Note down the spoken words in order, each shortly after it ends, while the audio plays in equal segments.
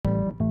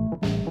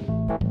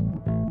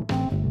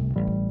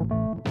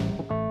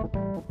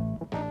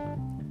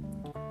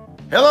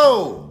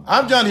Hello,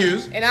 I'm John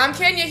Hughes. And I'm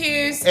Kenya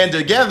Hughes. And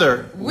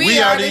together,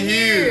 we are the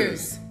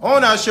Hughes.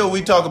 On our show,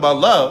 we talk about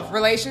love,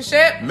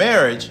 relationship,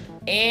 marriage,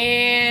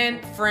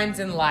 and friends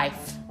in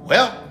life.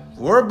 Well,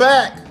 we're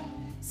back.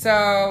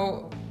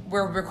 So,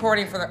 we're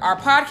recording for our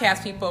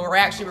podcast people. We're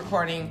actually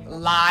recording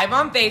live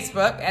on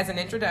Facebook as an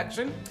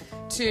introduction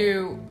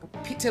to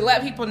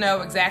let people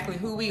know exactly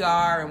who we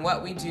are and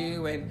what we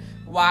do and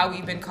why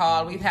we've been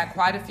called. We've had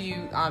quite a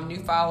few new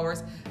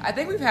followers. I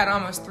think we've had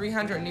almost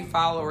 300 new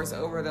followers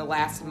over the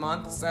last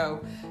month.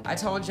 So I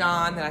told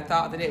John that I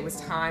thought that it was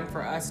time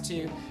for us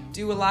to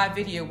do a live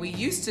video. We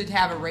used to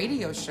have a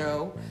radio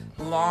show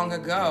long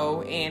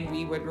ago, and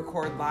we would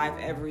record live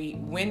every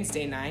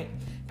Wednesday night.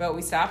 But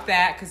we stopped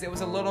that because it was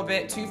a little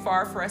bit too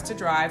far for us to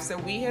drive. So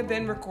we have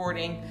been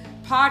recording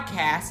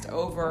podcasts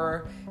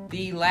over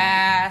the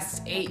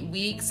last 8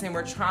 weeks, and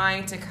we're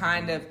trying to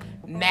kind of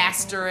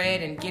master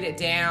it and get it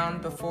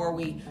down before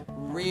we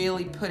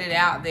really put it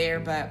out there.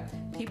 But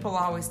people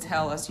always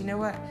tell us, you know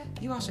what,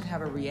 you all should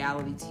have a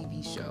reality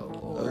TV show.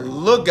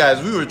 Look,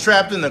 guys, we were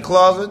trapped in the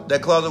closet.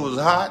 That closet was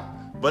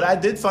hot, but I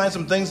did find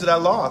some things that I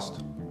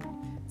lost.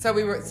 So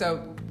you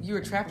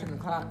were trapped in the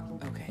closet.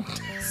 Okay.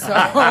 So,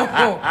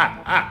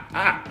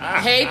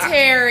 hey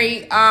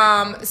Terry.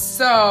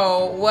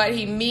 So what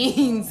he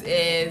means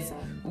is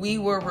we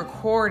were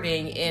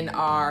recording in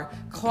our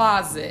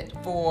closet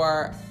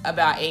for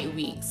about 8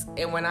 weeks.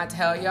 And when I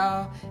tell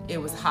y'all,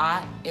 it was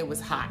hot, it was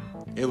hot.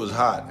 It was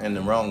hot in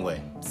the wrong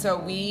way. So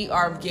we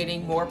are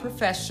getting more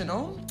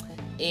professional,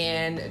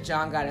 and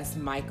John got us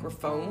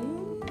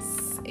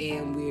microphones,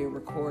 and we're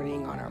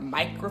recording on our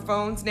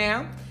microphones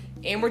now.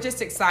 And we're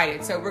just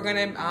excited. So we're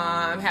going to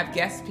have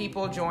guest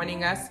people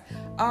joining us.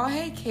 Oh,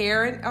 hey,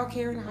 Karen. Oh,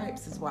 Karen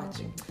Hypes is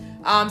watching.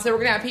 So we're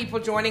going to have people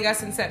joining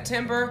us in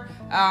September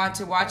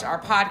to watch our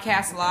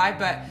podcast live.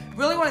 But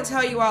really want to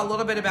tell you all a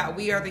little bit about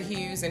We Are the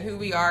Hughes and who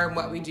we are and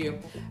what we do.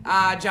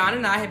 John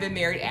and I have been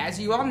married, as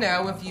you all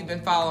know, if you've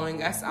been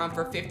following us,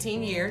 for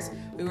 15 years.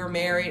 We were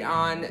married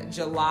on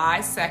July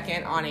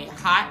 2nd on a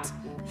hot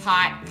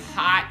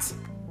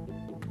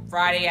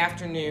Friday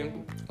afternoon.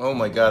 Oh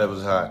my God, it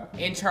was hot.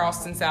 In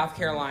Charleston, South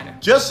Carolina.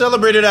 Just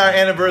celebrated our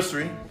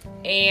anniversary.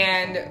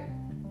 And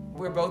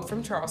we're both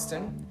from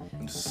Charleston.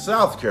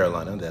 South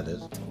Carolina, that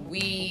is.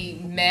 We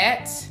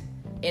met,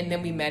 and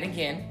then we met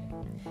again.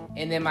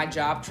 And then my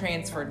job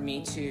transferred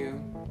me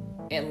to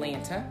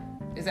Atlanta.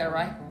 Is that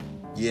right?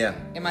 Yeah.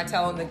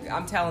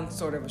 I'm telling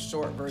sort of a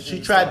short version.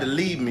 She tried to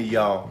leave me,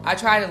 y'all. I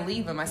tried to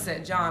leave him. I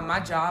said, John, my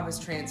job is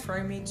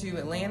transferring me to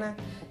Atlanta,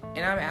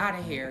 and I'm out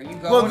of here. You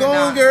go. Well, go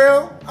on,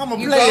 girl. I'm a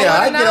player.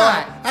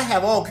 I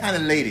have all kind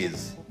of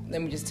ladies.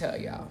 Let me just tell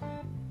y'all,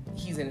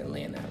 he's in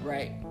Atlanta,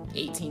 right?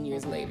 18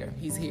 years later,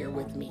 he's here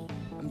with me.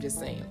 I'm just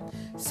saying.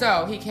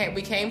 So we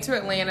came to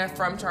Atlanta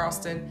from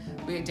Charleston.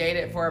 We had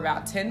dated for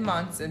about 10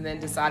 months, and then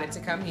decided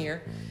to come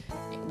here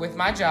with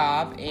my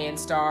job and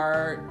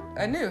start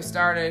a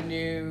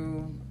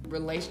new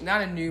relation,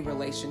 not a new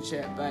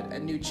relationship, but a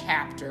new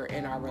chapter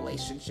in our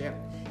relationship.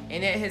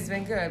 And it has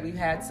been good. We've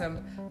had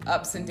some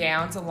ups and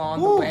downs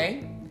along the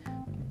way,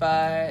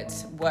 but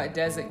what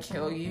doesn't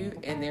kill you,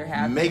 and there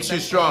have makes you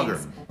stronger.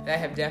 That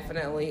have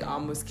definitely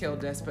almost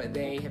killed us, but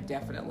they have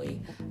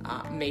definitely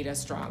made us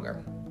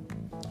stronger.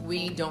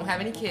 We don't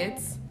have any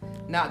kids.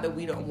 Not that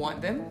we don't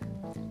want them.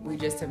 We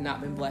just have not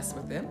been blessed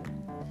with them.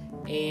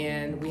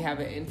 And we have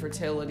an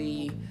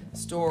infertility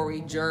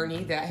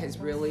journey that has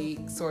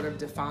really sort of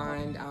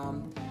defined,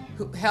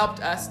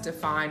 helped us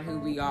define who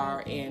we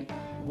are and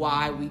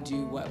why we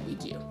do what we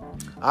do.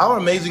 Our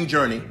amazing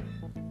journey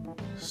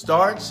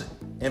starts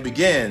and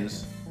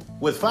begins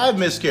with 5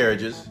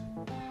 miscarriages,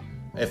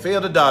 a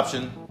failed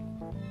adoption,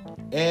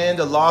 and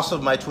the loss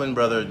of my twin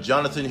brother,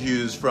 Jonathan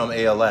Hughes, from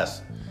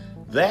ALS.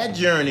 That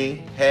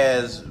journey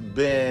has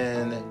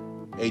been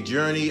a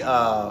journey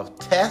of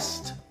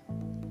tests,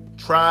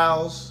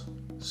 trials,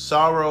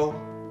 sorrow,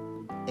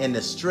 and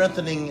the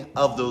strengthening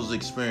of those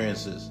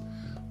experiences.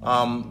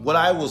 What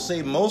I will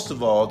say most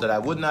of all, that I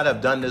would not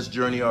have done this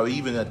journey or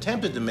even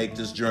attempted to make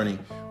this journey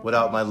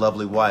without my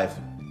lovely wife,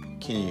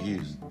 Kenya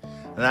Hughes.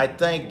 And I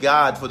thank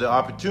God for the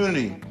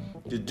opportunity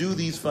to do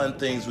these fun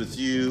things with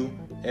you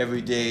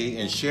every day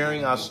and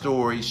sharing our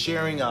stories,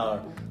 sharing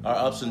our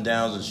ups and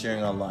downs, and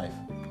sharing our life.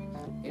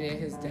 And it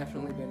has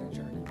definitely been a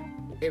journey.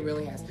 It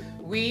really has.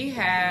 We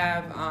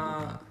have,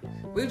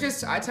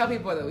 I tell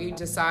people that we've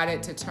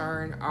decided to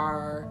turn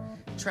our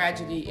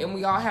tragedy, and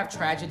we all have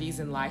tragedies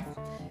in life.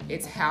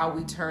 It's how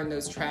we turn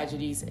those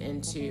tragedies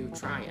into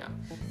triumph.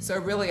 So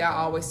really, I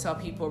always tell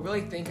people,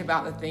 really think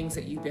about the things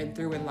that you've been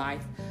through in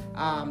life,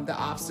 the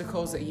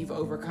obstacles that you've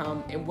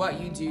overcome, and what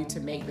you do to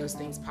make those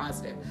things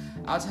positive.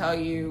 I'll tell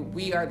you,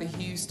 We Are the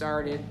Hughes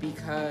started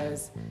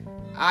because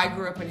I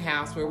grew up in a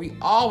house where we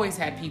always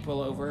had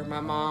people over. My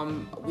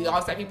mom, we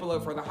always had people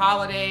over for the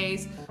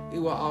holidays. We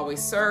were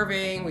always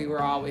serving. We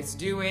were always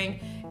doing.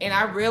 And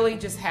I really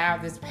just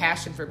have this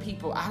passion for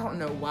people. I don't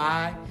know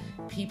why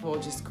people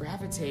just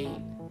gravitate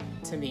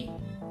to me,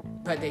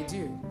 but they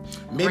do.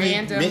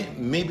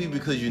 Maybe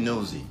because you're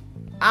nosy.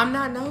 I'm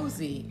not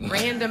nosy.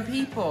 Random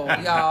people,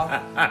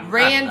 y'all.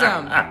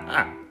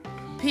 Random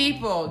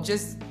people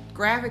just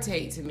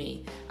gravitate to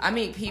me. I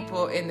meet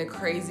people in the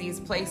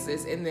craziest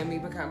places and then we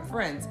become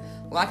friends.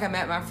 Like I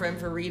met my friend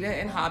Farida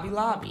in Hobby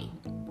Lobby,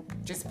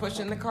 just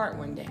pushing the cart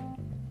one day.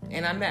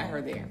 And I met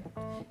her there.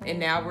 And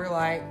now we're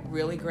like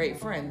really great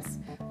friends.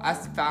 I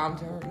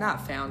bumped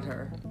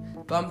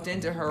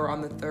into her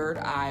on the third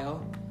aisle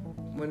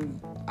when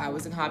I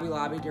was in Hobby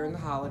Lobby during the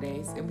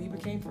holidays and we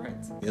became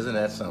friends. Isn't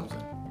that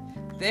something?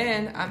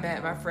 Then I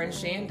met my friend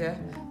Shanda.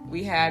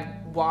 We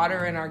had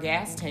water in our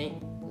gas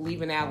tank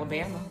leaving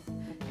Alabama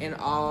in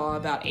all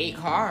about 8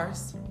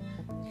 cars.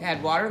 We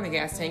had water in the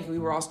gas tank. We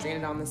were all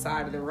stranded on the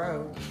side of the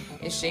road.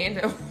 And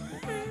Shanda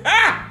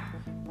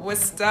was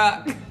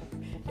stuck.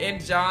 And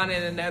John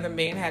and another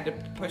man had to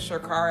push her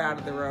car out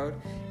of the road.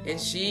 And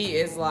she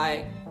is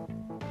like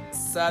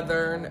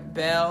Southern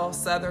Belle.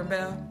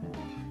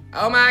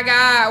 Oh my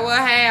God, what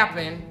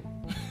happened?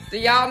 Do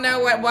y'all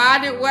know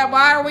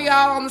why are we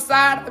all on the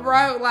side of the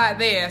road like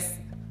this?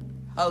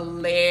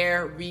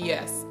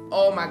 Hilarious.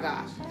 Oh my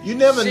gosh. You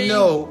never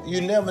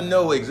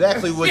know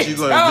exactly what you're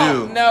going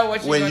to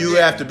do when you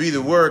have to be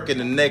to work in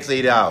the next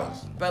 8 hours.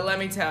 But let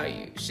me tell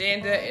you,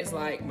 Shanda is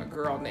like my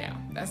girl now.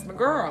 That's my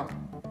girl.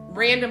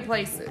 Random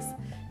places.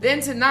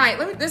 Then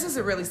tonight, this is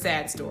a really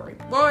sad story.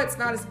 Well,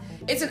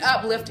 it's an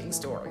uplifting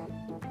story.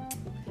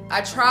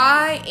 I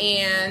try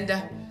and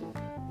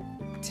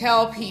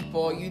tell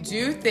people you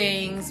do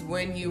things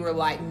when you were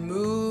like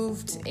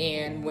moved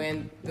and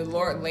when the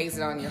Lord lays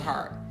it on your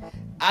heart.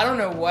 I don't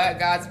know what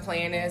God's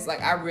plan is.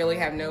 Like, I really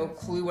have no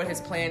clue what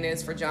his plan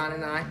is for John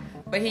and I,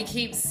 but he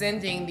keeps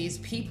sending these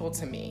people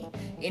to me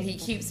and he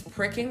keeps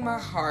pricking my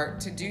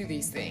heart to do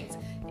these things.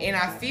 And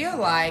I feel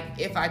like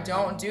if I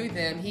don't do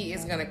them, he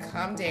is going to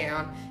come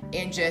down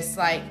and just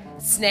like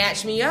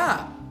snatch me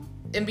up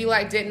and be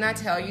like, didn't I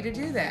tell you to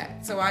do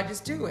that? So I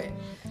just do it.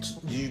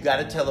 You got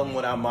to tell them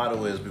what our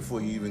motto is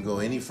before you even go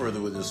any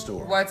further with this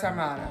story. What's our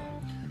motto?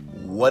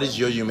 What does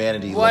your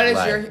humanity look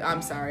like?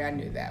 I'm sorry, I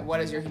knew that. What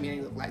does your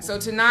humanity look like? So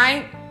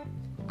tonight,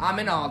 I'm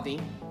in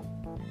Aldi.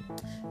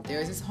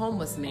 There's this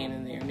homeless man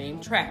in there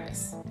named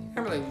Travis. He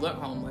doesn't really look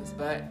homeless,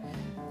 but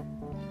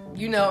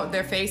you know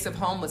their face of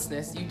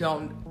homelessness.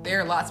 There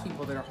are lots of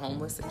people that are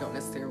homeless that don't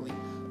necessarily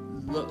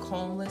look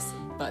homeless,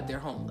 but they're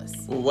homeless.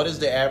 Well, what is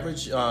the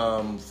average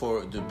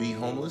to be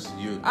homeless?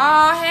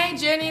 Oh, hey,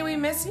 Jenny, we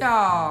miss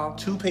y'all.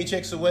 2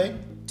 paychecks away?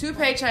 2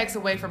 paychecks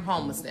away from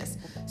homelessness.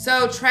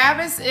 So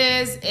Travis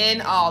is in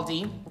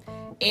Aldi,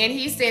 and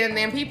he's standing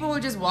there, and people are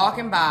just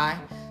walking by.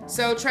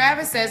 So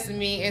Travis says to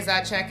me as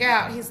I check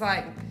out, he's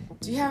like,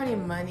 do you have any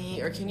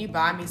money, or can you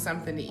buy me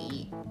something to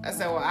eat? I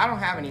said, well, I don't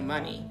have any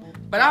money,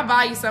 but I'll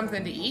buy you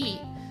something to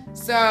eat.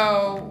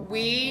 So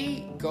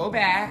we go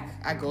back.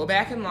 I go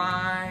back in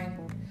line.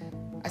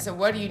 I said,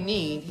 what do you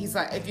need? He's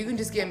like, if you can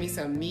just give me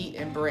some meat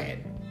and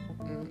bread.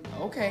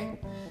 Okay.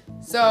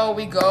 So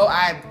we go,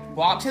 I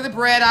walk to the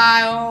bread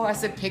aisle. I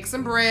said, pick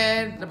some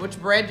bread. Which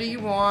bread do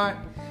you want?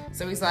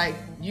 So he's like,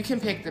 you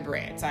can pick the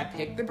bread. So I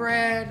pick the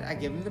bread. I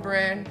give him the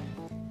bread.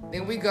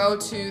 Then we go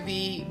to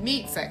the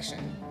meat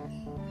section.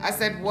 I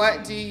said,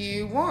 what do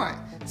you want?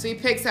 So he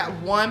picks out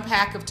 1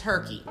 pack of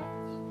turkey.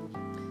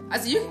 I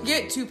said, you can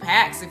get 2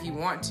 packs if you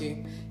want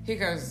to. He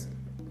goes,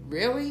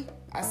 really?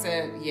 I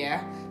said,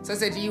 yeah. So I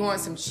said, do you want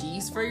some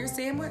cheese for your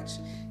sandwich?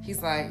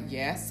 He's like,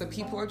 yes. So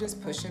people are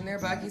just pushing their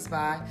buggies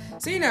by.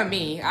 So you know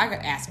me, I could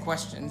ask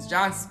questions.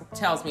 John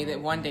tells me that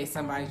one day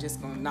somebody's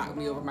just going to knock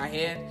me over my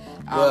head.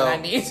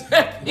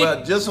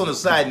 Well, just on a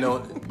side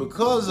note,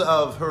 because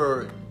of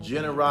her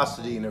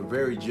generosity and her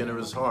very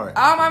generous heart.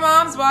 Oh, my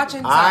mom's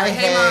watching. Sorry.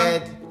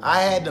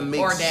 I had to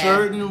make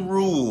certain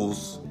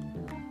rules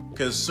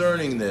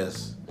concerning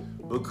this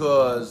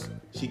because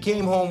she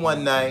came home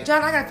one night.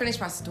 John, I got to finish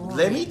my story.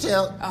 Let me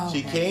tell. Oh,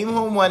 okay. She came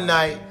home one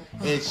night.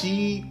 And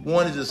she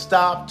wanted to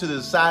stop to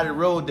the side of the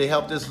road to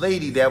help this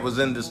lady that was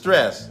in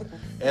distress.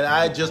 And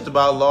I just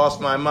about lost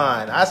my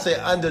mind. I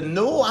said, under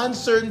no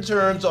uncertain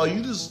terms are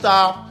you to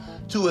stop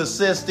to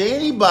assist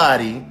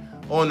anybody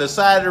on the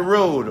side of the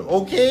road,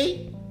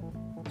 okay?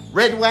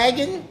 Red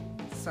wagon?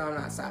 So I'm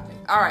not stopping.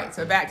 All right,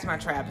 so back to my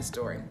Travis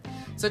story.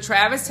 So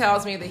Travis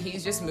tells me that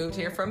he's just moved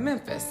here from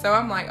Memphis. So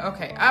I'm like,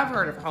 okay, I've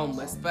heard of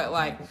homeless, but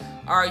like,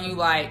 are you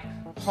like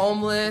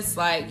homeless,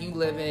 like you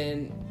live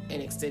in an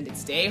extended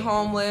stay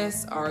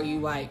homeless? Are you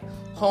like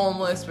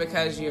homeless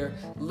because you're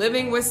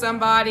living with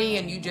somebody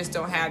and you just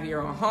don't have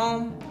your own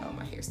home? Oh,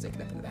 my hair's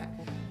sticking up in the back.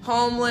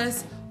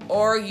 Homeless,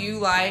 or you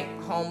like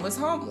homeless.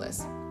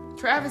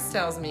 Travis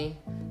tells me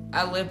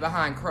I live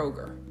behind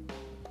Kroger.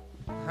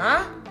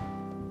 Huh?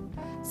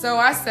 So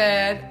I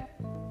said,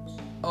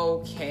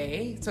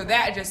 okay. So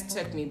that just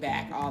took me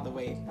back all the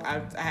way.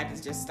 I had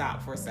to just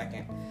stop for a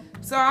second.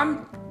 So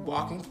I'm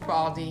walking through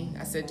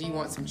Aldi. I said, do you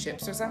want some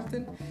chips or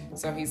something?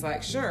 So he's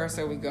like, sure.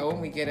 So we go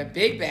and we get a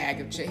big bag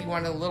of chips. He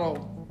wanted a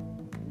little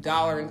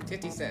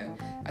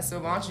 $1.50. I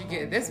said, why don't you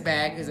get this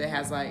bag because it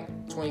has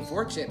like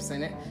 24 chips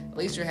in it. At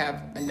least you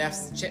have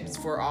enough chips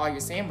for all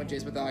your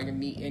sandwiches with all your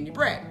meat and your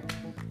bread.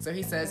 So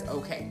he says,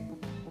 okay.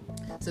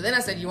 So then I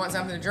said, you want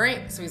something to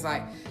drink? So he's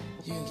like,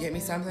 you can get me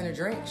something to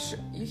drink? Sure.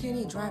 You can't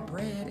eat dry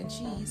bread and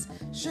cheese?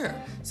 Sure.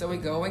 So we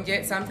go and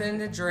get something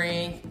to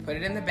drink, put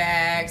it in the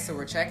bag, so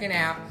we're checking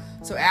out.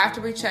 So after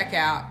we check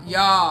out,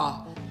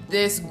 y'all,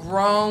 this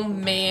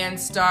grown man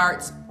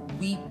starts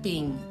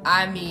weeping.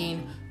 I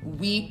mean,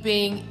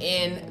 weeping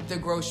in the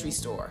grocery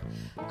store.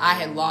 I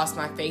had lost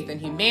my faith in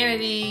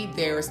humanity.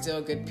 There are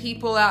still good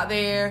people out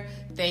there.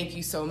 Thank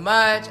you so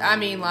much. I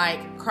mean,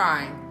 like,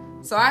 crying.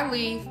 So I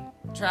leave.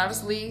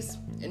 Travis leaves,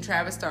 and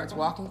Travis starts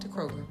walking to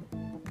Kroger.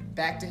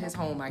 Back to his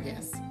home, I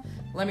guess.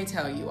 Let me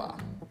tell you all.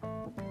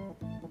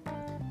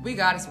 We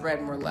gotta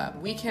spread more love.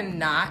 We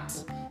cannot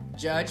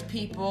judge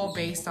people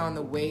based on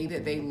the way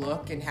that they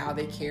look and how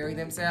they carry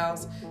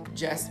themselves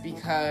just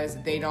because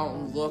they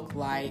don't look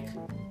like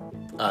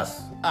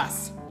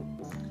Us.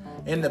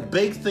 And the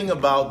big thing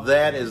about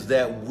that is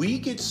that we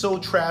get so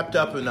trapped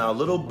up in our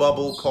little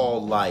bubble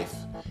called life.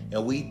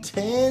 And we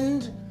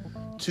tend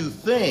to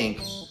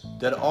think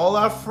that all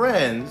our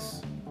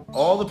friends,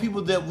 all the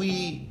people that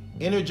we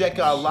interject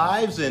our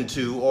lives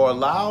into or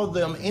allow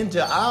them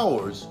into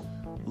ours,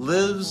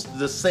 lives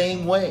the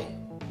same way.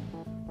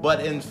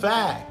 But in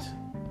fact,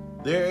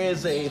 there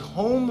is a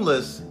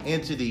homeless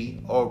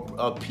entity or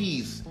a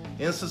piece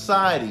in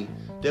society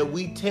that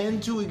we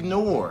tend to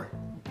ignore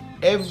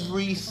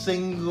every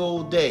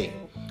single day.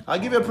 I'll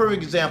give you a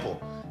perfect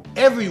example.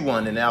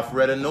 Everyone in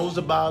Alpharetta knows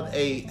about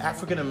an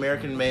African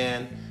American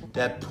man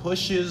that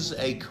pushes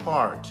a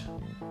cart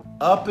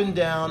up and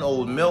down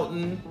Old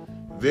Milton,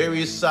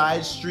 various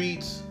side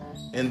streets,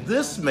 and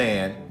this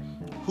man,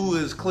 who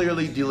is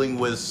clearly dealing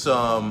with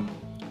some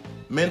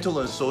mental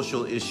and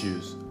social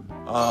issues,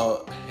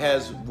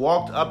 has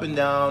walked up and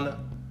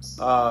down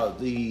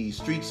the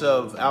streets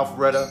of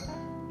Alpharetta,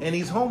 and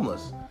he's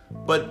homeless.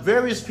 But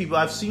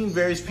I've seen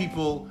various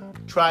people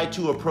try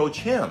to approach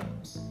him.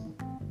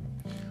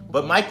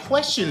 But my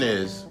question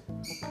is,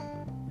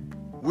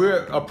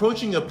 we're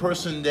approaching a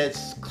person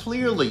that's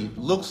clearly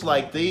looks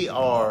like they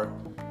are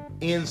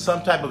in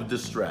some type of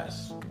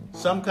distress,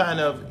 some kind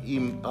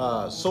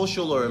of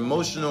social or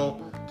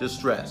emotional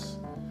distress.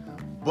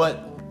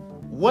 But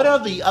what are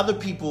the other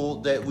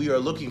people that we are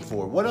looking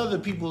for? What are the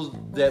people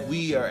that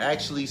we are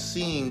actually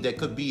seeing that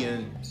could be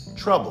in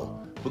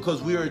trouble?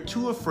 Because we are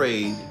too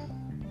afraid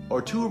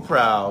or too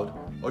proud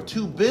or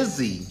too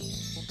busy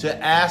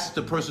to ask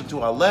the person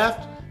to our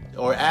left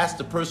or ask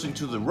the person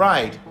to the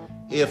right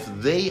if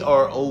they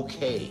are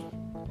okay.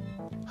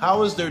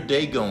 How is their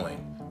day going?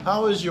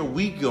 How is your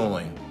week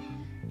going?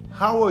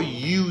 How are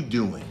you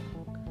doing?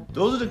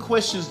 Those are the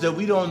questions that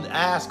we don't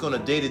ask on a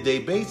day-to-day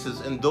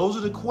basis, and those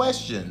are the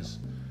questions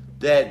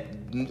that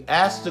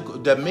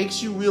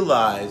makes you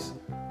realize,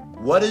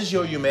 what does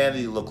your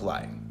humanity look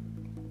like?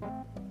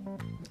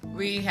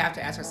 We have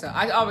to ask ourselves.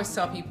 I always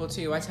tell people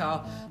too,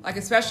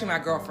 especially my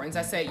girlfriends,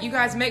 I say, you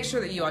guys make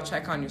sure that you all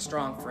check on your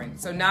strong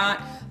friends. So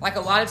not, like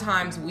a lot of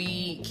times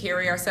we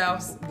carry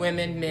ourselves,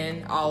 women,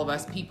 men, all of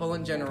us, people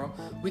in general,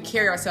 we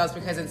carry ourselves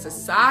because in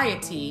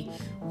society,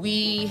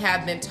 we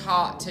have been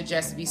taught to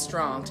just be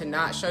strong, to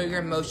not show your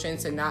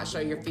emotions and not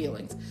show your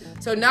feelings.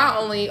 So not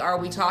only are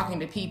we talking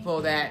to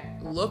people that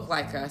look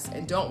like us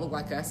and don't look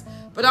like us,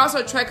 but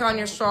also check on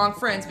your strong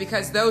friends,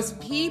 because those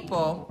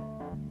people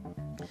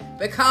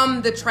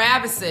become the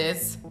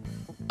Travises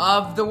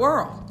of the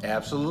world.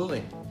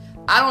 Absolutely.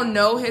 I don't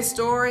know his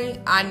story.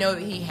 I know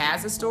that he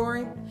has a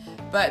story,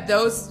 but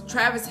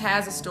Travis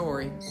has a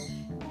story,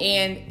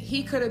 and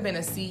he could have been a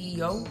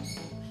CEO.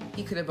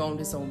 He could have owned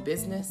his own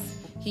business.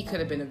 He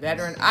could have been a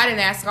veteran. I didn't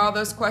ask all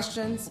those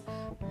questions,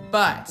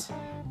 but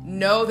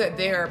know that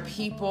there are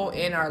people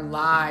in our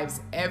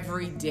lives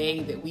every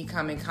day that we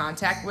come in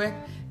contact with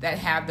that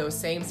have those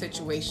same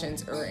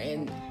situations or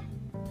in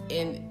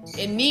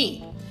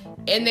need.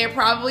 And they're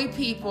probably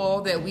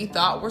people that we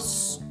thought were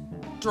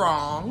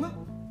strong,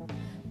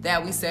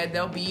 that we said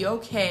they'll be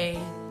okay,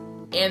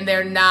 and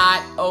they're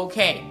not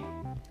okay.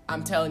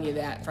 I'm telling you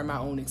that from my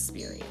own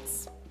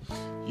experience.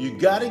 You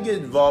got to get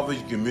involved with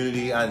your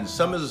community, and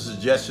some of the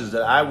suggestions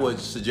that I would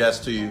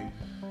suggest to you,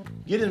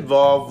 get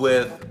involved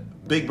with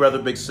Big Brother,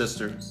 Big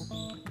Sister,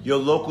 your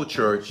local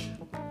church,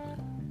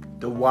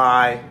 the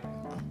Y.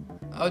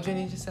 Oh,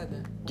 Jenny just said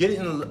that.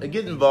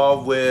 Get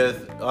involved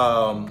with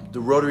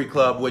the Rotary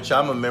Club, which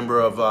I'm a member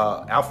of,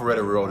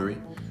 Alpharetta Rotary.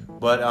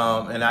 But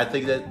and I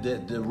think that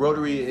the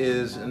Rotary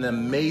is an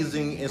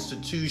amazing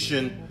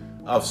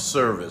institution of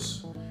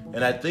service,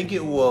 and I think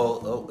it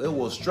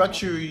will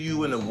structure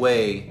you in a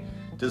way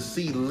to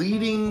see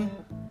leading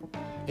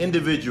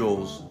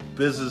individuals,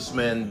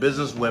 businessmen,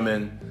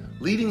 businesswomen,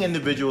 leading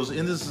individuals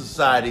in the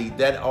society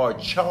that are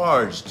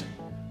charged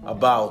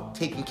about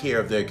taking care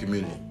of their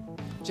community.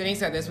 Jenny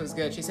said this was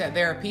good. She said,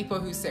 there are people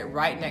who sit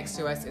right next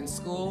to us in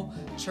school,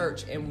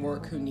 church, and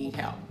work who need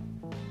help.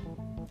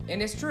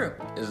 And it's true.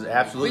 It's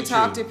absolutely true. We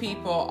talk to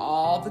people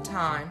all the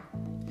time.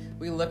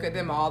 We look at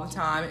them all the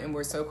time, and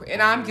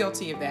and I'm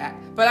guilty of that.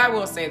 But I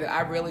will say that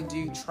I really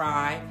do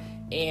try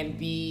and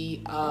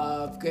be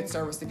of good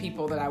service to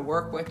people that I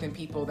work with and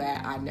people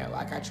that I know.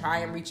 Like, I try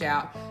and reach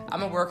out.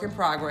 I'm a work in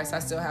progress. I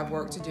still have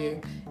work to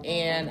do.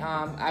 And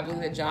I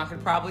believe that John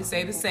could probably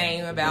say the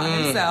same about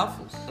himself.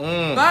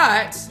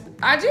 But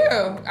I do.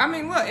 I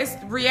mean, look, it's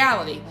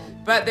reality.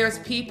 But there's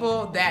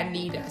people that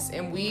need us,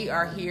 and we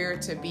are here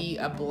to be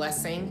a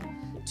blessing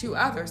to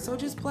others. So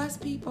just bless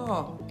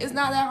people. It's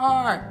not that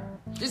hard.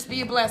 Just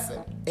be a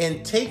blessing.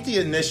 And take the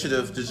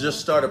initiative to just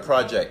start a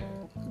project.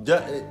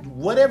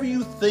 Whatever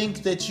you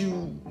think that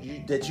you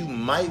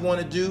might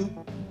want to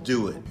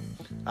do it.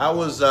 I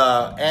was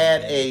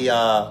at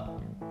a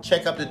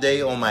checkup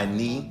today on my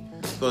knee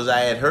because I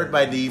had hurt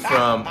my knee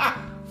from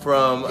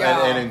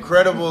an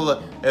incredible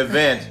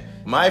event.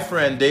 My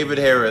friend David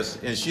Harris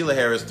and Sheila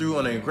Harris threw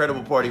an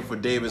incredible party for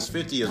David's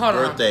 50th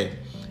birthday,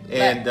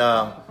 and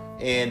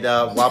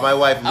while my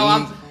wife leans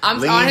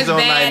on his on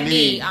bad my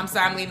knee. I'm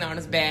sorry, I'm leaning on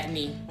his bad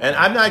knee. And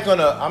I'm not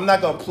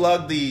gonna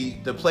plug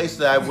the place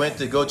that I went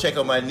to go check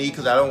on my knee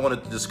because I don't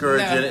want to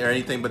discourage it or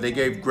anything. But they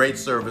gave great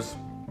service,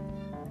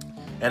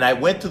 and I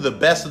went to the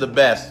best of the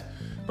best.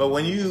 But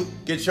when you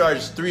get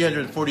charged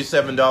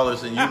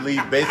 $347 and you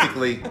leave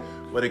basically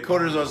with a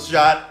cortisone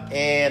shot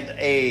and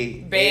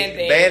a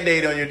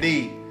Band-Aid on your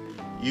knee,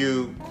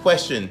 you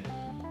question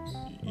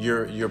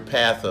your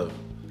path of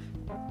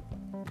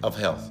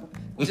health.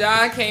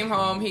 John came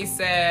home. He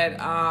said,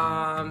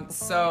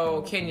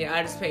 so Kenya,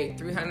 I just paid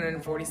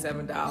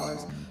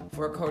 $347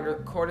 for a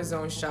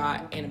cortisone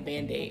shot and a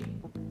Band-Aid.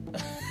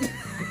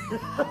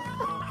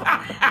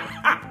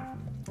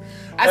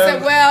 I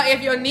said, well,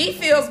 if your knee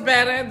feels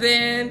better,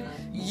 then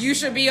you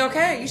should be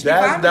okay. You should be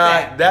fine with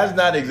that. That's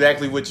not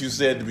exactly what you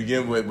said to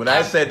begin with. When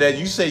I said that,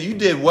 you said you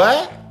did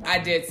what? I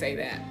did say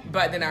that.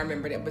 But then I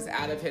remembered it was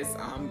out of his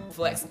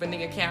flex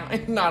spending account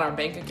and not our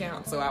bank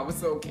account, so I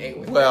was okay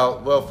with it.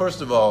 Well,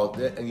 first of all,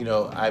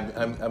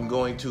 I'm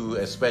going to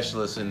a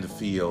specialist in the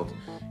field,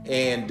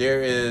 and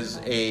there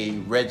is a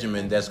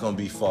regimen that's going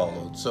to be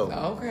followed. So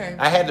okay.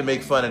 I had to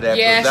make fun of that.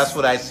 Yes, that's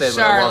what I said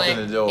Charlotte, when I walked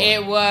in the door.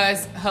 It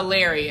was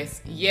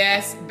hilarious.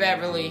 Yes,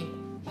 Beverly,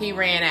 he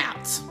ran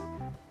out.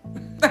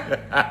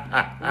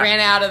 Ran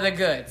out of the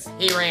goods.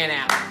 He ran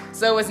out.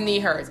 So his knee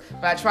hurts.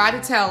 But I tried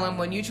to tell him,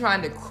 when you're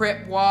trying to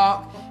crip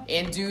walk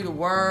and do the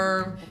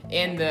worm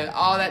and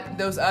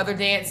those other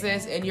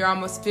dances, and you're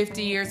almost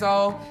 50 years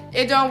old,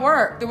 it don't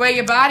work. The way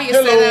your body is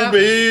set up,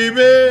 baby.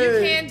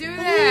 You can't do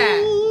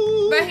that.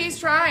 Ooh. But he's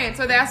trying,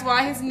 so that's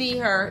why his knee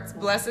hurts.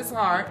 Bless his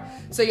heart.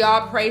 So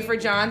y'all pray for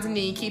John's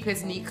knee. Keep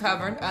his knee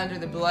covered under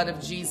the blood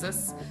of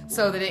Jesus,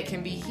 so that it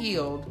can be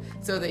healed,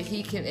 so that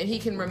he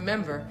can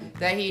remember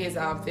that he is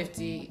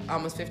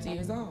almost 50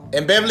 years old.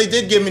 And Beverly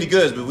did give me the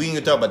goods, but we ain't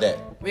gonna talk about that.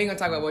 We ain't gonna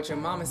talk about what your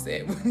mama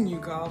said when you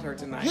called her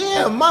tonight.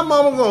 Yeah, my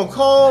mama gonna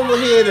call me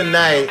here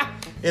tonight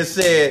and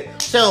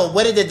said, so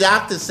what did the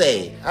doctor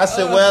say? I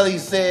said, well, he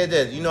said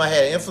that, I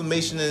had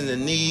inflammation in the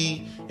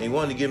knee and he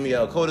wanted to give me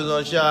a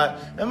cortisone shot.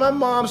 And my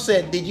mom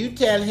said, did you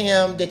tell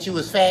him that you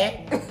was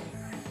fat?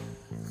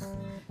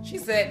 She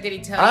said, did he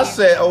tell you? I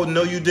said, oh,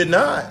 no, you did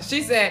not.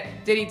 She said,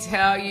 did he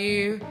tell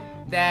you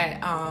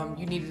that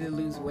you needed to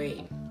lose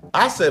weight?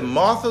 I said,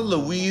 Martha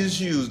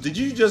Louise Hughes, did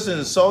you just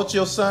insult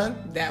your son?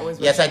 That was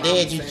what yes, I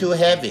did. You're too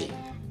heavy.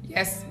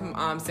 Yes,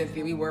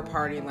 Cynthia, we were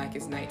partying like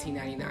it's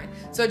 1999.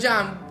 So,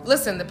 John,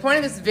 listen, the point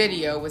of this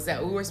video was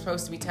that we were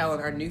supposed to be telling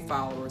our new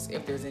followers,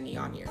 if there's any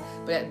on here,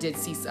 but I did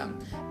see some,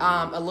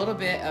 a little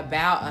bit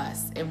about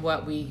us and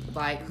what we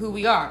like, who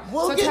we are.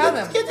 Well, so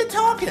get to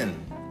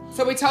talking.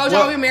 So we told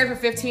y'all we were married for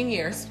 15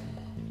 years.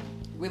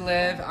 We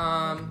live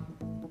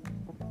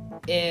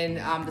in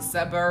the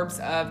suburbs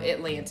of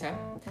Atlanta,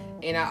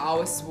 and I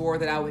always swore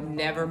that I would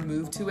never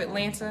move to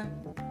Atlanta,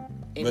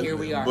 and here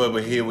we are.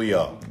 But here we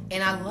are.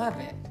 And I love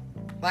it.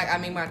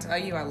 When I tell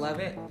you I love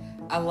it,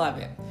 I love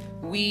it.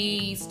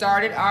 We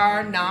started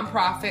our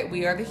nonprofit,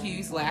 We Are the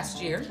Hughes,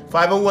 last year.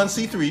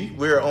 501c3.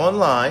 We're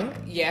online.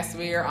 Yes,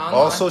 we are online.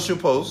 All social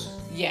posts.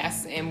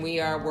 Yes, and we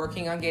are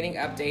working on getting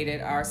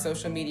updated. Our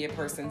social media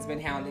person's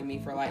been hounding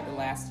me for the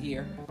last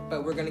year,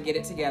 but we're going to get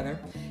it together.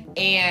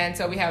 And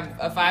so we have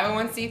a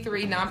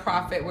 501c3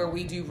 nonprofit where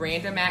we do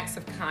random acts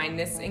of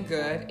kindness and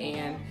good,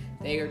 and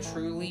they are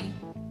truly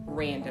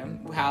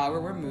random,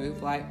 however we're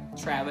moved. Like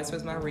Travis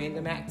was my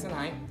random act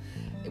tonight.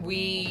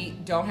 We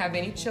don't have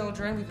any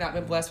children. We've not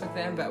been blessed with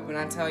them, but when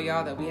I tell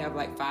y'all that we have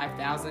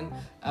 5,000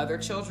 other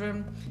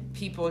children,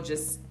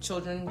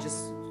 children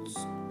just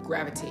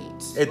gravitate.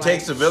 It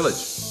takes a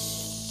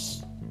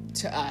village.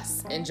 To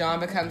us. And John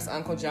becomes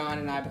Uncle John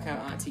and I become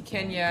Auntie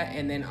Kenya,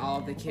 and then all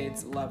of the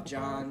kids love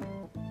John,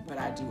 but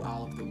I do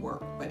all of the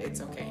work. But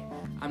it's okay.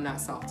 I'm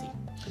not salty.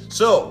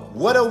 So,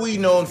 what are we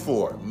known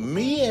for?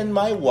 Me and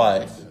my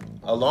wife,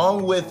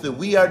 along with the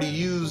We Are the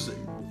Hughes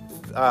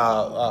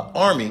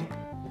Army,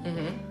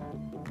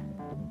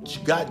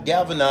 got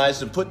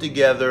galvanized and put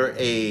together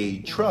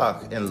a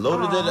truck and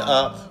loaded it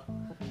up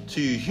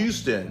to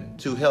Houston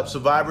to help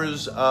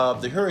survivors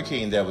of the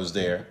hurricane that was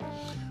there.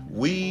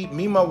 Me,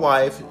 my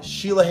wife,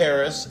 Sheila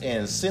Harris,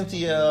 and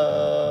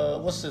Cynthia,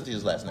 what's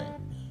Cynthia's last name?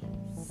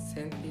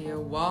 Cynthia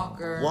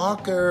Walker. Ma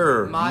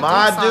Dukes.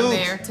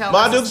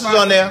 Ma Dukes is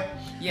on there.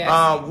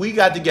 Yes. We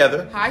got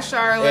together. Hi,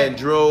 Charlotte. And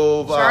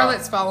drove.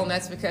 Charlotte's following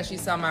us because she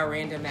saw my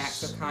random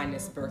acts of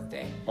kindness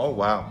birthday. Oh,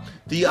 wow.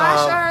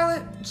 Hi,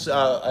 Charlotte.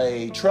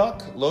 A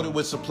truck loaded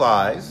with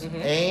supplies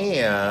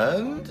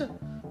and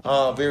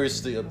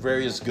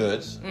various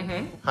goods,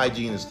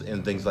 hygiene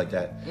and things like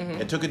that,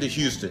 and took it to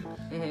Houston.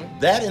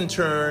 That in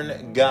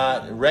turn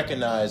got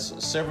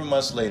recognized several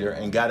months later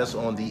and got us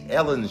on the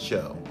Ellen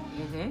Show.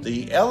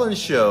 The Ellen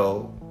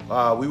Show,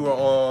 we were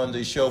on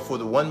the show for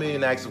the 1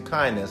 Million Acts of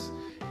Kindness,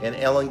 and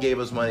Ellen gave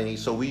us money,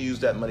 so we used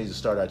that money to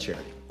start our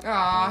charity.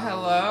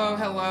 Hello,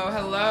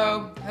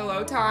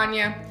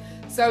 Tanya.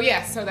 So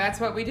so that's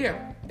what we do.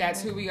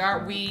 That's who we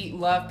are. We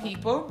love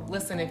people.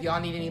 Listen, if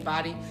y'all need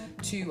anybody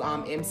to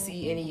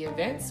MC any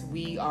events,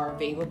 we are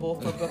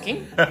available for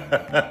booking.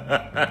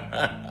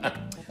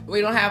 We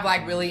don't have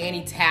like really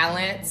any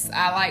talents,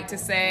 I like to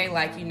say.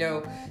 Like,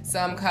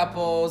 some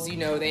couples, they...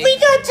 We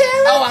got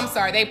talent! Oh, I'm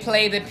sorry. They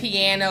play the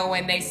piano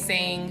and they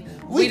sing.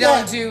 We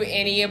don't do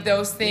any of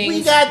those things.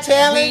 We got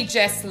talent. We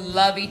just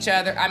love each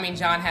other. I mean,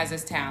 John has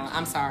his talent.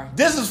 I'm sorry.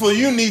 This is for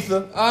you,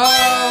 Neitha.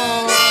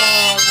 Oh,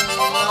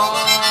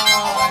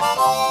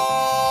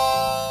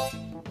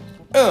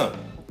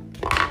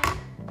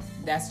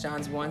 That's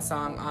John's one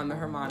song on the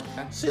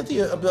harmonica. Neitha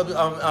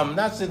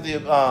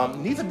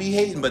be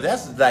hating, but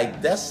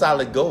that's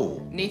solid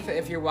gold. Neitha,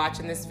 if you're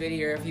watching this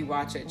video, if you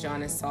watch it,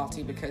 John is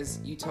salty because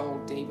you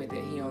told David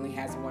that he only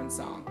has one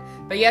song.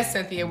 But yes,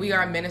 Cynthia, we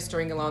are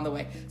ministering along the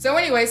way. So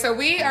anyway,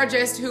 we are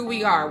just who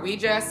we are. We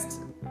just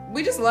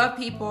love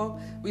people.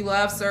 We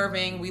love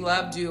serving. We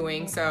love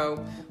doing.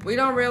 So we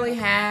don't really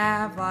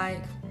have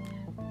our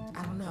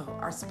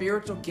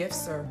spiritual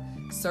gifts are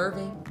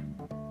serving.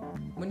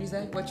 When you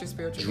say, what's your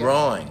spiritual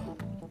Drawing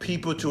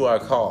people to our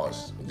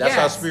cause. That's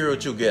our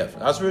spiritual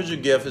gift. Our spiritual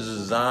gift is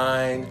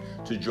designed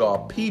to draw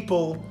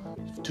people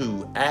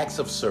to acts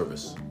of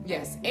service.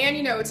 Yes,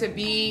 and to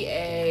be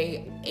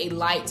a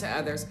light to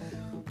others.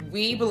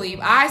 We believe,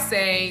 I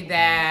say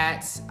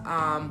that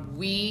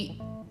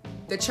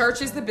the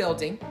church is the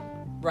building,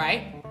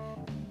 right?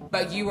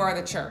 But you are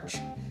the church.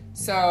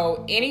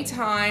 So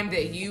anytime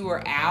that you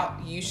are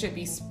out, you should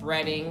be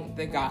spreading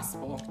the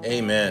gospel.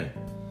 Amen.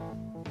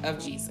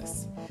 Of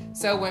Jesus.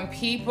 So when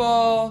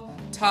people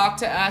talk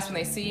to us, when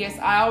they see us,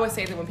 I always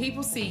say that when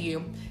people see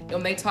you and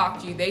when they talk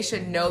to you, they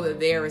should know that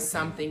there is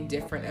something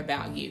different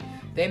about you.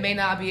 They may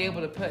not be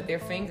able to put their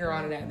finger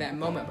on it at that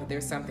moment, but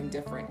there's something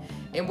different.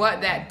 And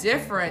what that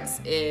difference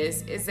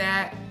is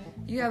that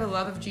you have the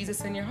love of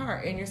Jesus in your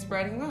heart and you're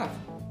spreading love.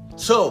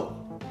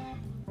 So,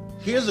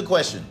 here's the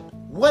question.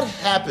 What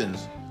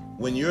happens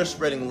when you're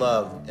spreading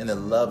love and the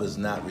love is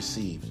not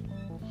received?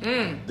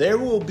 There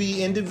will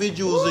be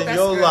individuals in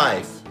your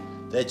life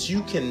that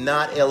you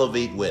cannot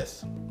elevate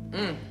with.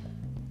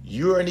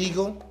 You're an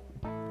eagle.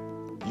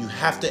 You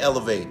have to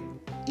elevate.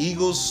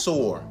 Eagles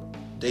soar.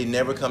 They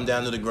never come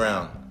down to the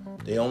ground.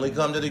 They only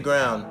come to the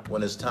ground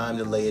when it's time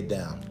to lay it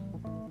down.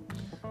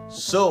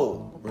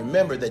 So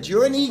remember that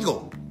you're an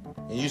eagle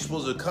and you're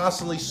supposed to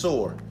constantly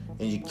soar,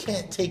 and you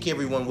can't take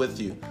everyone with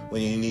you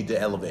when you need to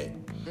elevate.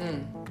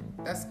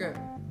 That's good.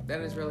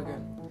 That is really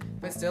good.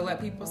 But still let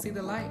people see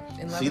the light.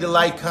 And see the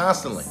light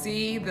constantly.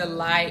 See the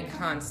light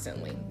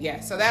constantly. Yeah.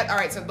 So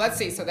let's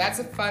see. So that's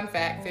a fun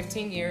fact.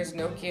 15 years,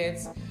 no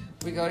kids.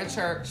 We go to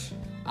church.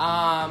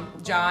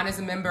 John is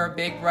a member of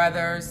Big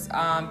Brothers,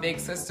 Big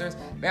Sisters.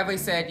 Beverly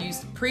said, "You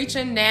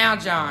preaching now,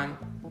 John."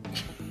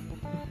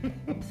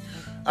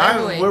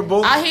 Beverly, we're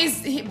both.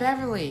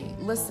 Beverly,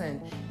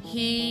 listen.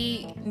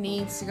 He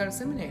needs to go to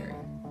seminary.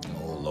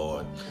 Oh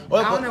Lord!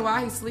 I don't know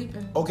why he's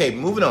sleeping. Okay,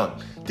 moving on.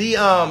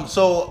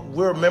 So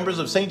we're members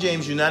of St.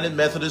 James United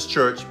Methodist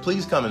Church.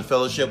 Please come and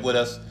fellowship with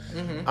us.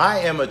 I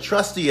am a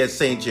trustee at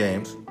St.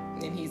 James,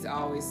 and he's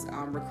always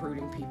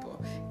recruiting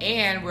people.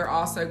 And we're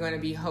also going to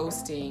be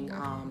hosting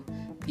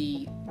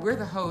we're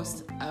the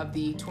host of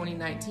the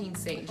 2019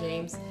 St.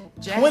 James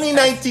Jazz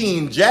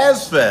 2019 Fest.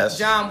 Jazz Fest.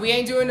 John, we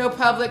ain't doing no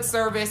public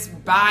service,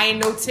 buying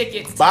no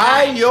tickets.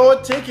 Buy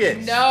your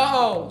tickets.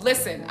 No,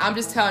 listen, I'm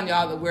just telling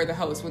y'all that we're the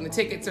host. When the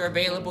tickets are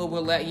available,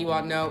 we'll let you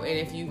all know. And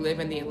if you live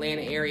in the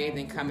Atlanta area,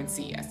 then come and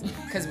see us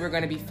because we're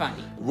going to be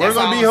funny. We're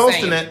going to be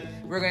hosting it.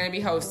 We're going to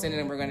be hosting it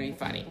and we're going to be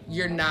funny.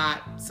 You're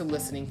not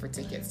soliciting for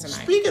tickets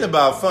tonight. Speaking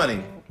about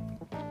funny.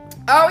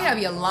 Oh, we have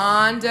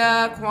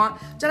Yolanda,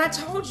 John, I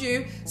told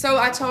you. So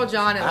I told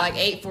John at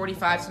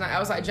 8:45 tonight. I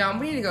was like, John,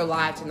 we need to go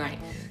live tonight.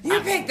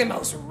 You picked the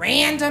most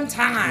random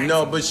time.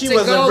 No, but she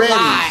wasn't ready.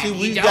 Live.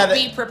 See, don't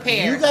be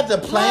prepared. You got to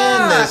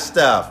plan this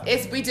stuff.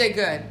 We did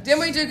good.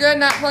 Didn't we do good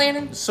not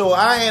planning? So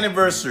our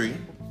anniversary.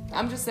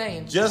 I'm just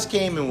saying. Just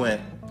came and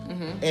went.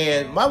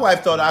 And my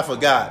wife thought I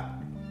forgot.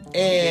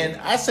 And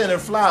I sent her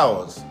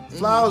flowers.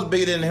 Flowers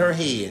bigger than her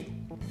head.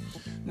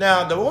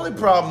 Now, the only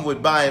problem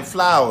with buying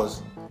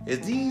flowers is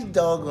these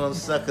doggone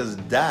suckers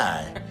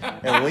die.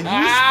 And when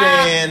you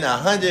spend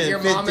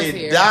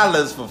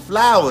 $150 for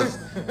flowers,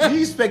 you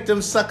expect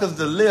them suckers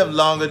to live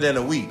longer than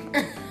a week.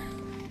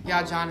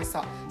 Y'all, John is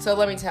so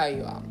let me tell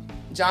you all.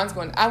 John's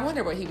going, I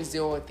wonder what he was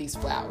doing with these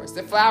flowers.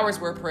 The flowers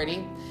were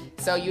pretty,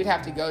 so you'd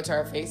have to go to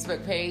our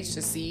Facebook page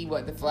to see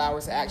what the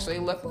flowers actually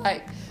look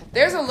like.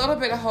 There's a little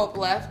bit of hope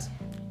left.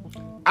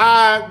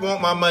 I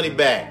want my money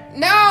back.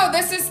 No,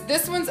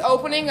 this one's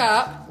opening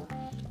up.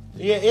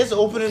 Yeah, it's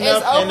opening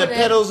up and the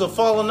petals are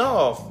falling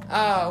off.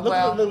 Oh, look,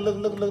 well.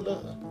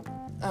 Look.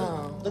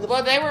 Oh.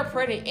 Well, they were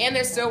pretty, and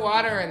there's still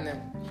water in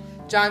them.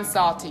 John's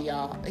salty,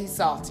 y'all. He's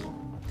salty.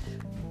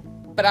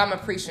 But I'm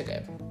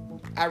appreciative.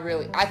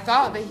 I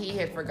thought that he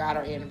had forgot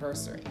our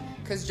anniversary.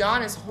 Because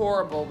John is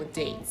horrible with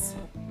dates.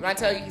 When I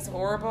tell you he's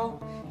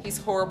horrible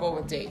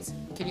with dates.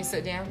 Can you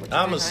sit down?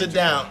 I'm going to sit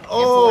down.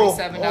 Oh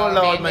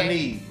Lord, my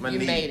knee.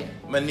 Made it.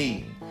 My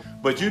knee.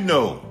 But you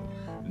know,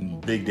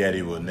 Big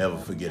Daddy will never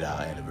forget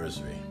our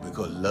anniversary.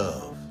 Because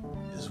love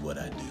is what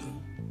I do.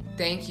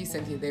 Thank you,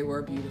 Cynthia. They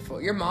were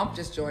beautiful. Your mom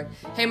just joined.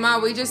 Hey,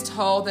 Mom, we just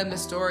told them the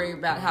story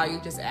about how you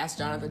just asked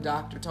John if the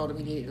doctor told him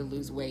he needed to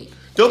lose weight.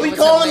 Don't be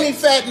calling me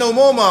fat no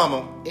more,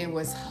 Mama. It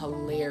was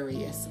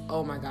hilarious.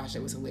 Oh, my gosh,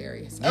 it was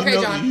hilarious. Okay,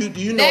 John.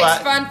 You know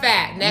next fun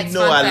fact. You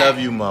know I love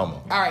you,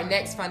 Mama. All right,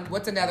 next fun.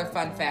 What's another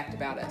fun fact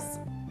about us?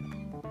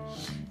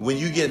 When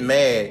you get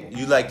mad,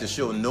 you like to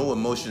show no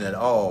emotion at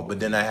all, but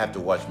then I have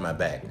to watch my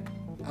back.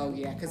 Oh,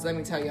 yeah, because let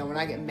me tell you, when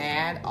I get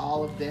mad,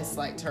 all of this,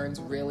 turns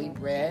really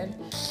red,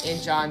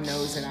 and John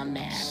knows that I'm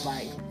mad.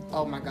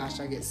 Oh, my gosh,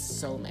 I get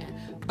so mad.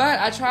 But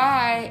I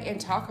try and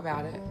talk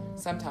about it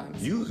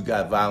sometimes. You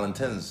got violent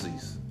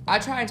tendencies. I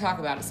try and talk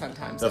about it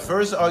sometimes. The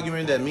first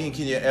argument that me and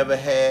Kenya ever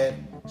had,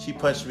 she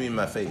punched me in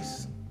my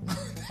face.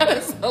 That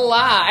is a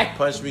lie.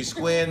 Punched me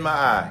square in my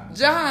eye.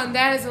 John,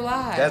 that is a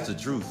lie. That's the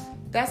truth.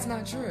 That's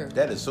not true.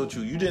 That is so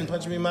true. You didn't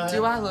punch me in my eye?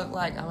 Do I look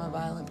like I'm a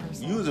violent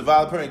person? You was a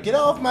violent person. Get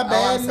off my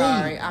bad knee.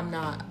 I'm sorry. I'm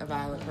not a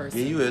violent person.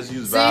 Yeah, you was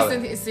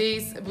violent.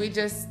 See, we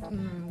just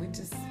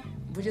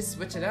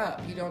switch it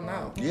up. You don't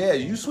know. Yeah,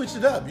 you switched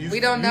it up.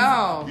 We don't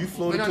know. You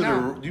floated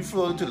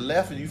to the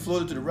left and you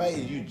floated to the right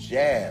and you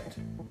jabbed.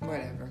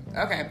 Whatever.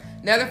 Okay.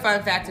 Another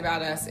fun fact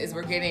about us is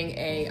we're getting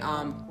a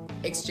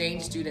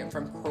exchange student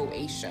from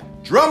Croatia.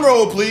 Drum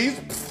roll,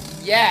 please.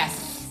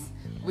 Yes.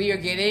 We are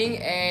getting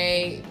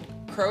a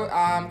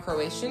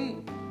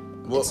Croatian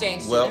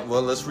exchange student.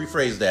 Well, let's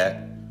rephrase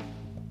that.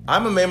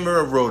 I'm a member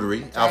of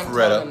Rotary,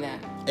 Alpharetta,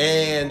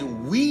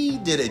 and we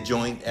did a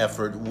joint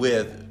effort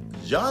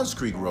with Johns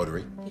Creek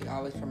Rotary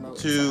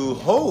to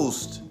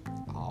host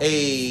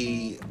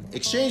a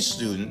exchange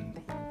student,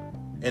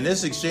 and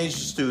this exchange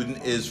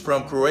student is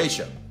from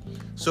Croatia.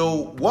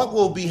 So what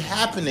will be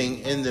happening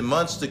in the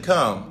months to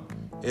come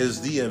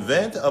is the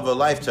event of a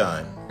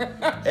lifetime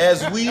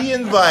as we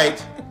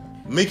invite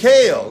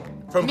Mikhail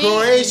from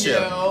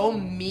Croatia. No,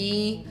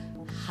 Mihail.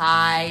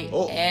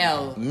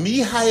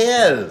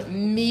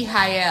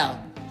 Mihail.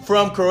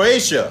 From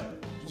Croatia.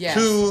 Yes.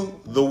 To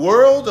the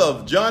world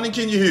of John and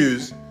Kenya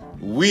Hughes.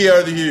 We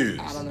are the Hughes.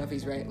 I don't know if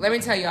he's ready. Let me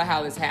tell you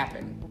how this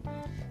happened.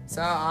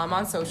 So I'm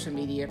on social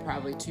media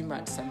probably too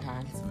much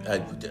sometimes.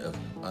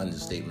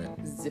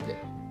 Understatement. Zip it.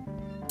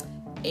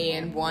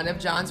 And one of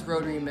John's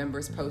Rotary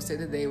members posted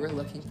that they were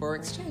looking for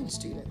exchange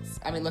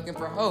students. Looking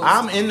for hosts.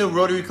 I'm in the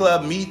Rotary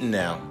Club meeting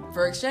now.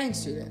 For exchange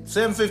students.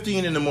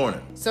 7:15 in the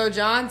morning. So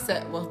John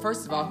said, well,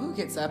 first of all, who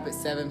gets up at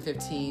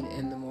 7:15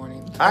 in the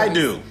morning? I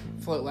do.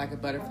 Float like a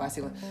butterfly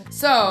ceiling.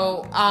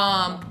 So,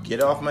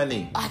 get off my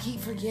knee. I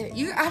keep forgetting.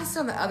 I just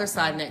on the other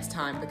side next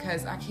time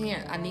because I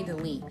can't. I need to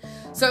lean.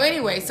 So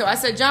anyway, I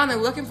said, John, they're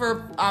looking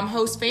for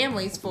host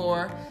families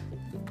for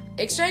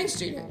exchange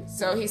students.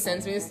 So he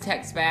sends me this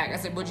text back. I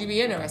said, would you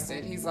be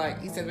interested? He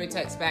sends me a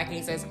text back and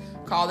he says,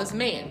 call this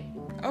man.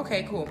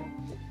 Okay, cool.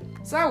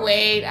 So I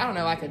wait, I don't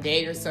know, like a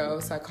day or so.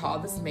 So I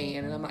called this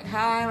man and I'm like,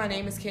 hi, my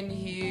name is Kenya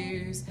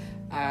Hughes.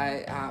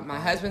 My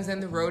husband's in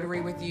the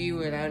Rotary with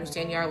you, and I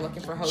understand y'all are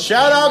looking for host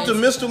Shout families.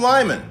 out to Mr.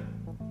 Lyman.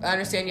 I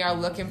understand y'all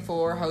are looking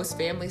for host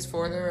families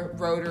for the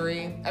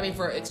Rotary.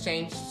 For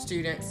exchange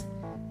students.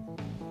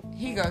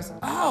 He goes,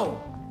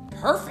 oh,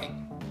 perfect.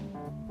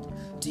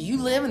 Do you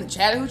live in the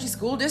Chattahoochee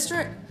School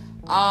District?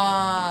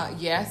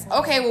 Yes.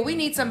 Okay, well, we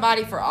need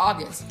somebody for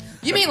August.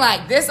 You mean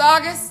like this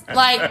August?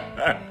 Like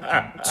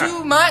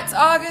 2 months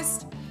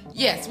August?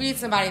 Yes, we need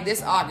somebody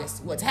this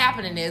August. What's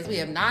happening is we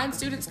have 9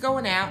 students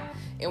going out,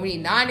 and we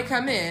need 9 to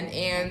come in,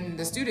 and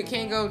the student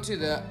can't go to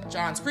the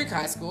Johns Creek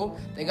High School.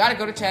 They got to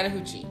go to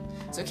Chattahoochee.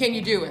 So can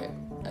you do it?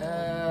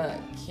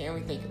 Can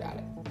we think about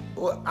it?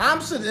 Well, I'm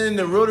sitting in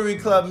the Rotary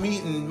Club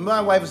meeting. My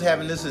wife was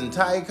having this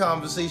entire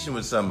conversation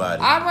with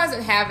somebody. I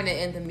wasn't having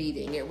it in the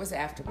meeting. It was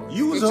afterwards.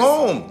 You was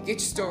home. Get your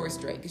story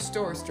straight. Get your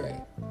story straight.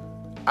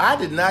 I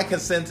did not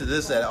consent to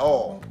this at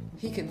all.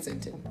 He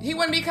consented. He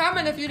wouldn't be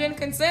coming if you didn't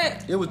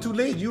consent. It was too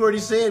late. You already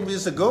said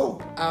it's a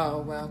go.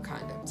 Oh, well,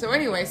 kind of. So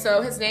anyway,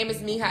 his name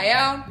is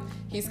Mihail.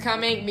 He's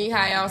coming.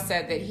 Mihail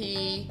said that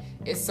he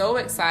is so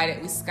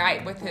excited. We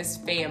Skyped with his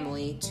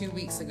family 2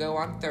 weeks ago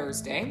on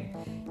Thursday.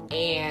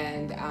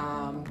 And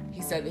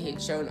he said that he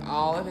had shown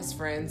all of his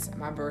friends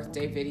my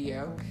birthday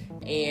video.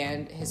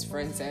 And his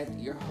friend said,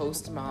 your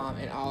host mom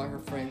and all of her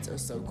friends are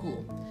so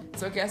cool.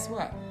 So guess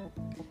what?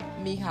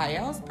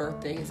 Mihail's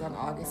birthday is on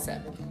August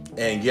 7th.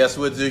 And guess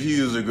what the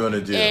Hughes are going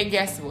to do? And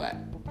guess what?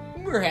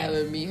 We're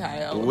having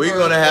Mihail. We're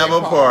going to have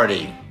a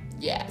party.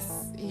 Yes.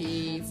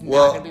 He's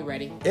Well, not going to be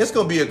ready. It's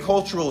going to be a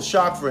cultural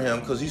shock for him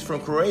because he's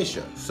from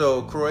Croatia.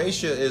 So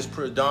Croatia is He's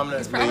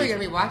predominantly probably going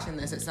to be watching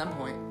this at some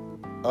point.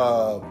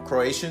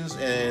 Croatians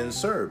and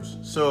Serbs.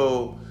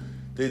 So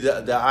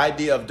the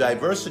idea of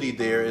diversity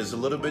there is a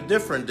little bit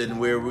different than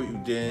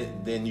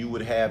than you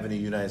would have in the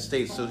United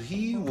States. So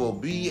he will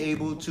be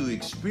able to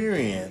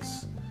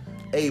experience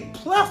a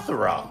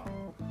plethora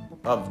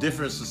of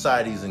different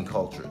societies and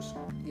cultures.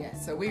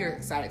 Yes, so we are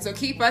excited. So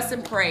keep us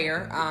in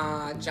prayer.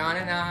 John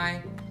and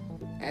I,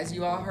 as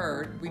you all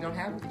heard, we don't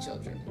have any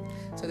children.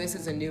 So this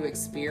is a new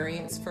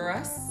experience for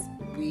us.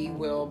 We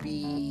will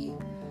be,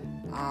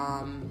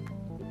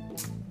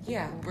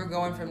 we're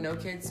going from no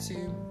kids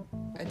to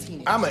a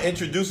teenager. I'm going to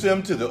introduce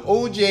him to the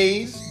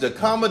OJs, the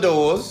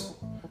Commodores,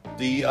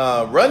 the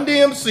Run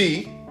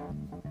DMC,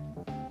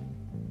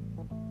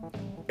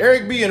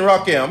 Eric B. and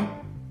Rakim,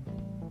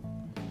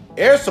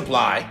 Air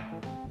Supply,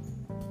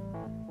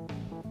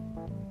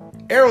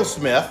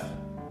 Aerosmith.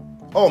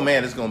 Oh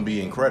man, it's going to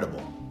be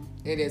incredible.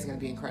 It is going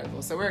to be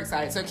incredible. So we're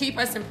excited. So keep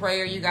us in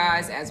prayer, you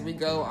guys, as we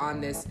go on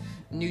this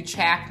new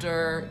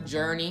chapter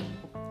journey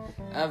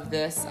of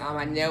this.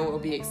 I know it will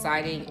be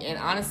exciting. And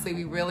honestly,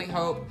 we really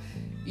hope,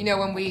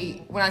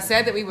 when I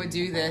said that we would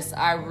do this,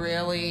 I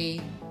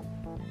really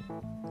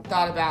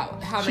thought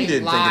about how many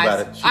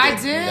lives. I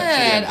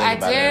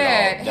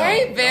did.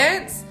 Hey,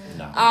 Vince.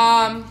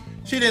 No.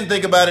 She didn't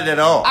think about it at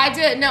all. I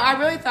did. No, I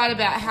really thought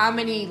about how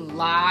many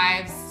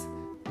lives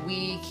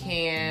we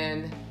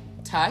can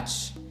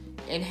touch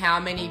and how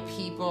many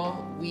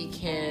people we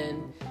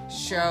can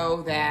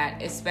show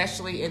that,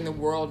 especially in the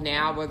world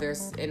now where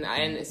there's, and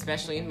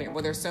especially in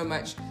where there's so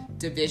much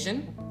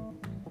division,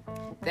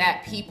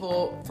 that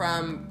people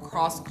from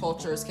cross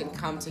cultures can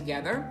come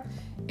together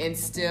and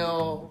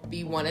still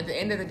be one. At the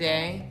end of the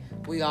day,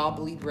 we all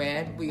bleed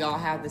red. We all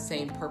have the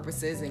same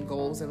purposes and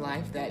goals in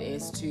life. That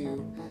is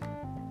to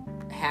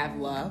have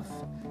love,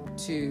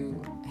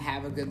 to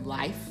have a good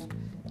life,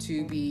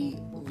 to be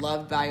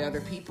loved by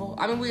other people.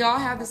 I mean, we all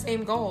have the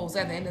same goals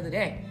at the end of the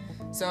day.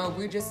 So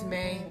we just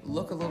may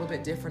look a little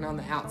bit different on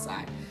the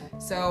outside.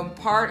 So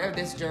part of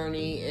this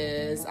journey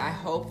is I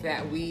hope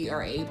that we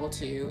are able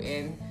to,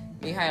 and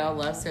Mihail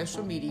loves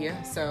social media,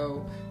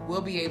 so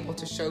we'll be able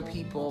to show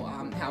people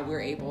how we're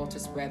able to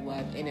spread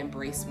love and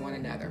embrace one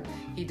another.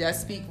 He does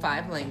speak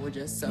 5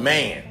 languages, so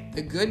man,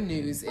 the good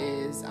news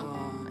is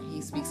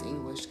he speaks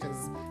English,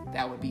 because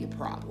that would be a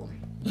problem.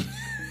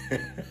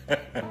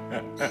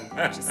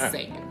 Just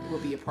saying, it will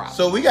be a problem.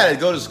 So we got to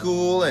go to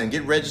school and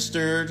get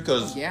registered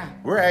because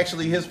we're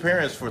actually his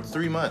parents for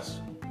 3 months.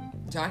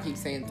 John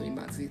keeps saying 3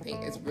 months. He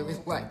thinks it's really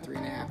like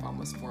 3.5,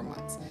 almost 4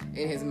 months.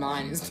 In his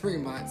mind, it's 3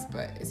 months,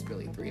 but it's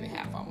really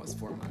 3.5, almost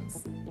 4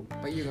 months.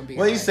 But you're gonna be.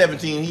 Well, he's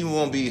 17. He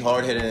won't be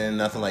hard-headed and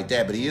nothing like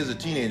that. But he is a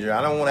teenager.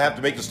 I don't want to have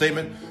to make the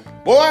statement,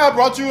 "Boy, I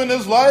brought you in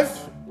this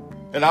life,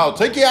 and I'll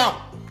take you out."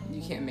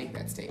 You can't make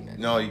that statement.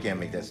 No, you can't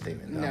make that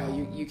statement.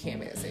 No, you can't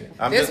make that statement.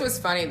 This was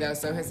funny though.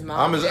 So his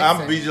mom.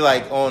 I'm be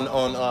like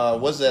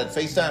on what's that,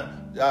 FaceTime?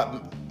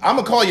 I'm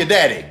gonna call your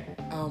daddy.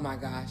 Oh my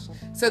gosh.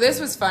 So this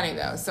was funny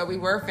though. So we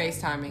were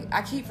FaceTiming.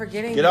 I keep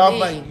forgetting. Get off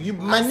my knee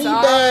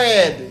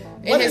bad.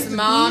 And his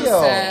mom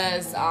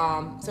says,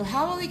 so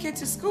how will he get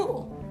to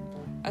school?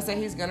 I said,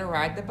 he's gonna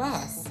ride the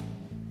bus.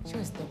 She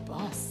was the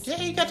bus.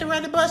 Yeah, you got to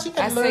ride the bus. You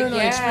got to learn and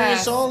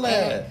experience all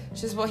that.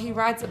 She says, well, he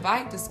rides a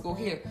bike to school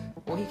here.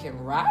 Well, he can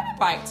ride a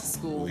bike to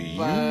school, well,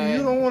 but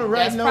you don't want to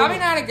ride that's probably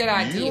not a good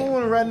idea. You don't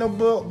want to ride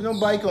no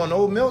bike on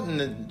Old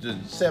Milton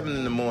at 7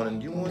 in the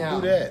morning. You want to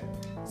do that.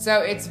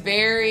 So it's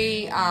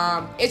very,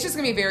 it's just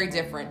going to be very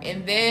different.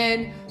 And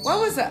then,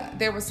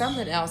 there was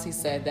something else he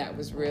said that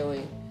was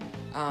really,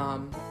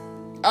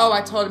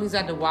 I told him he's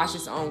had to wash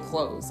his own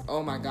clothes.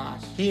 Oh my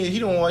gosh. He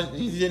didn't wash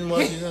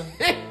his own.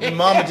 His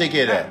mom would take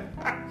care of that.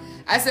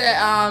 I said,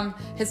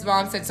 his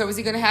mom said, so is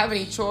he going to have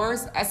any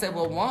chores? I said,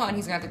 well, one,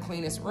 he's going to have to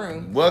clean his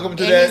room. Welcome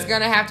to and that. He's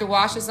going to have to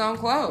wash his own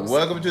clothes.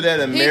 Welcome to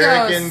that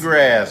American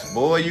grass.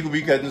 Boy, you could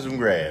be cutting some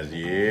grass.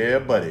 Yeah,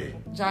 buddy.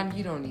 John,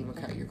 you don't even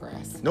cut your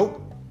grass.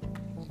 Nope.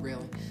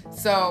 Really?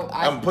 So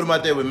I'm going to put him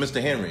out there with Mr.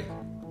 Henry.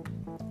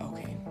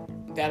 Okay.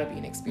 That'll be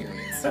an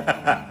experience.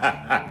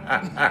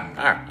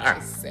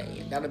 Just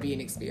saying. That'll be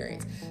an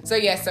experience. So,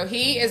 so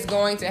he is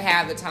going to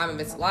have the time of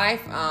his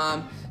life.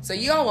 So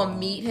you all will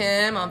meet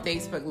him on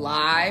Facebook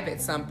Live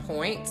at some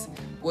point,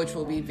 which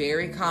will be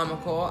very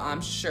comical, I'm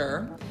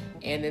sure.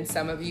 And then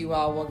some of you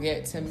all will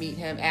get to meet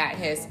him at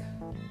his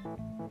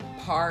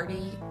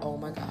party. Oh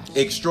my gosh.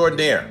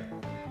 Extraordinaire.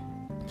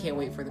 Can't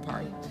wait for the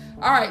party.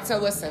 All right, so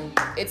listen,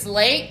 it's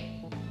late.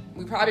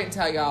 We probably didn't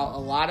tell y'all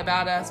a lot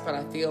about us, but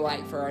I feel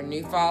like for our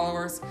new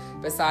followers,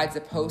 besides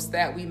the posts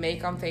that we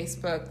make on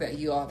Facebook, that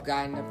you all have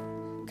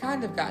gotten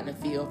kind of gotten a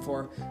feel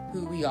for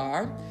who we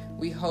are.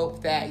 We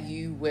hope that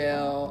you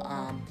will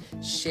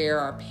share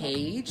our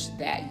page,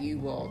 that you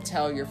will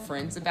tell your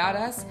friends about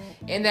us,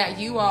 and that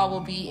you all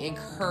will be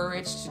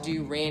encouraged to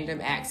do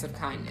random acts of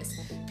kindness.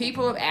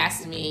 People have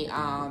asked me,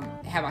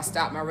 have I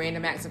stopped my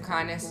random acts of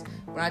kindness?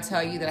 When I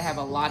tell you that I have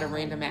a lot of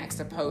random acts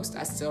to post,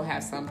 I still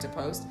have some to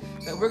post.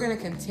 But we're going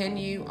to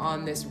continue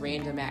on this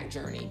random act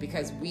journey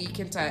because we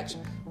can touch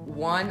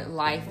one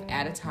life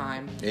at a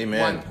time, Amen.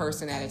 One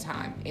person at a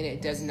time. And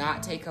it does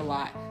not take a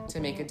lot to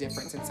make a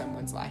difference in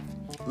someone's life.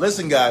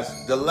 Listen,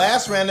 guys, the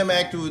last random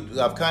act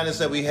of kindness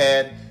that we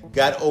had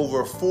got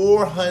over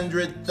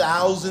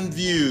 400,000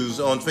 views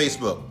on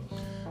Facebook.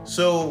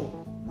 So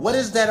what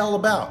is that all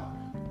about?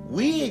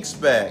 We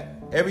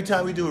expect every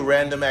time we do a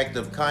random act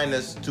of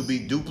kindness to be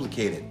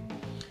duplicated.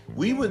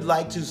 We would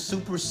like to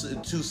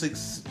surpass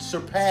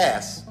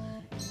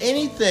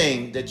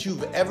anything that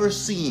you've ever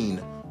seen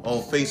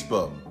on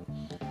Facebook.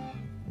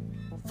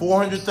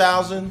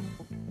 400,000,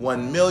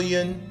 1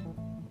 million,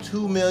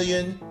 2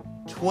 million,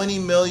 20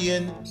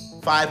 million,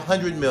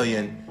 500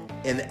 million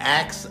in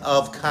acts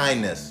of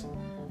kindness.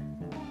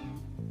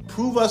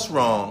 Prove us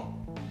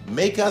wrong.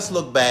 Make us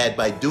look bad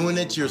by doing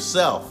it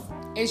yourself.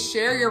 And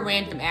share your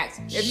random acts.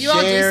 If you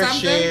all do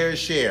something,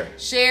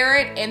 share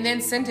it and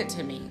then send it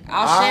to me.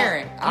 I'll share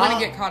it. I'm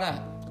going to get caught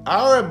up.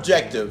 Our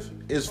objective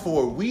is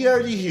for We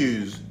Are the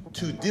Hughes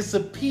to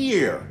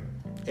disappear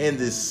in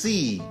the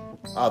sea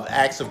of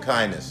acts of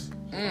kindness.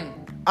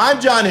 I'm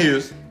John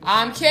Hughes.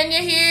 I'm Kenya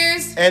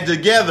Hughes. And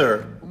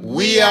together,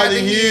 we are the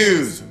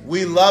Hughes.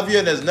 We love you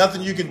and there's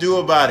nothing you can do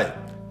about it.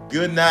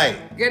 Good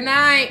night. Good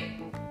night.